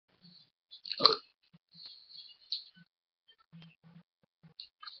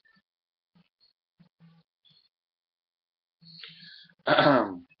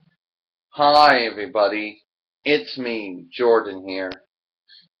Hi everybody, it's me, Jordan here,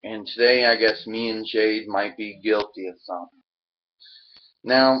 and today I guess me and Jade might be guilty of something.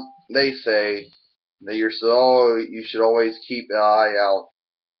 Now, they say that you should always keep an eye out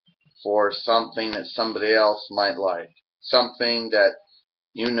for something that somebody else might like. Something that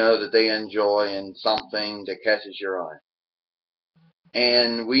you know that they enjoy and something that catches your eye.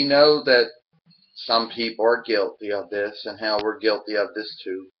 And we know that some people are guilty of this and how we're guilty of this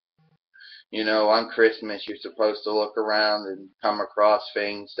too. You know, on Christmas, you're supposed to look around and come across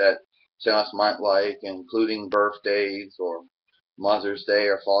things that someone else might like, including birthdays or Mother's Day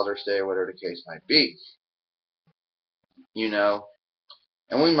or Father's Day or whatever the case might be. You know,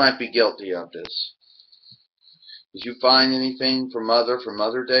 and we might be guilty of this. Did you find anything for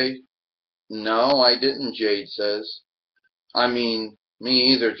Mother Day? No, I didn't, Jade says. I mean,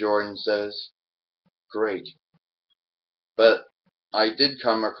 me either, Jordan says. Great. But I did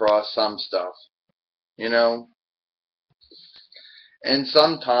come across some stuff, you know, and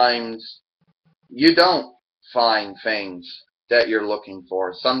sometimes you don't find things that you're looking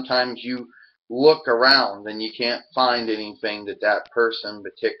for. Sometimes you look around and you can't find anything that that person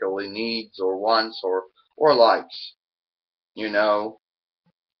particularly needs or wants or likes, you know.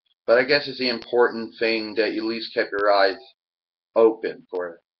 But I guess it's the important thing that you at least kept your eyes open for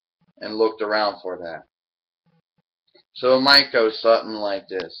it and looked around for that. So it might go something like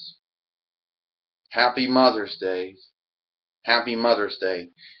this. Happy Mother's Day. Happy Mother's Day.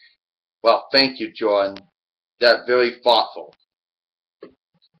 Well, thank you, John. That's very thoughtful.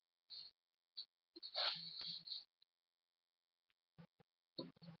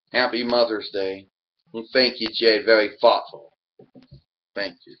 Happy Mother's Day. And thank you, Jade. Very thoughtful.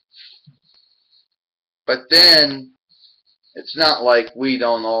 Thank you. But then, it's not like we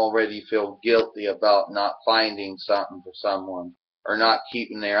don't already feel guilty about not finding something for someone or not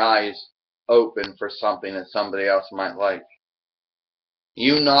keeping their eyes open for something that somebody else might like.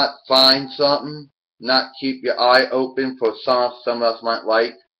 You not find something, not keep your eye open for something someone else might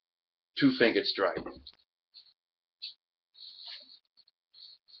like, two-fingered strike.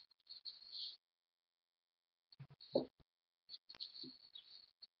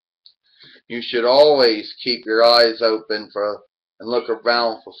 You should always keep your eyes open for and look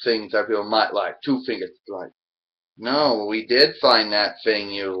around for things that people might like. Two-fingered strike. No, we did find that thing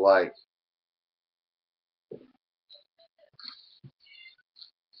you like.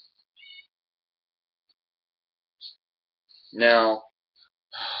 Now,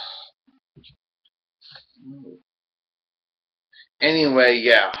 anyway,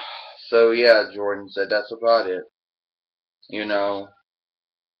 yeah. So yeah, Jordan said that's about it. You know,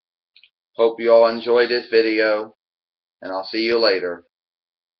 hope you all enjoyed this video, and I'll see you later.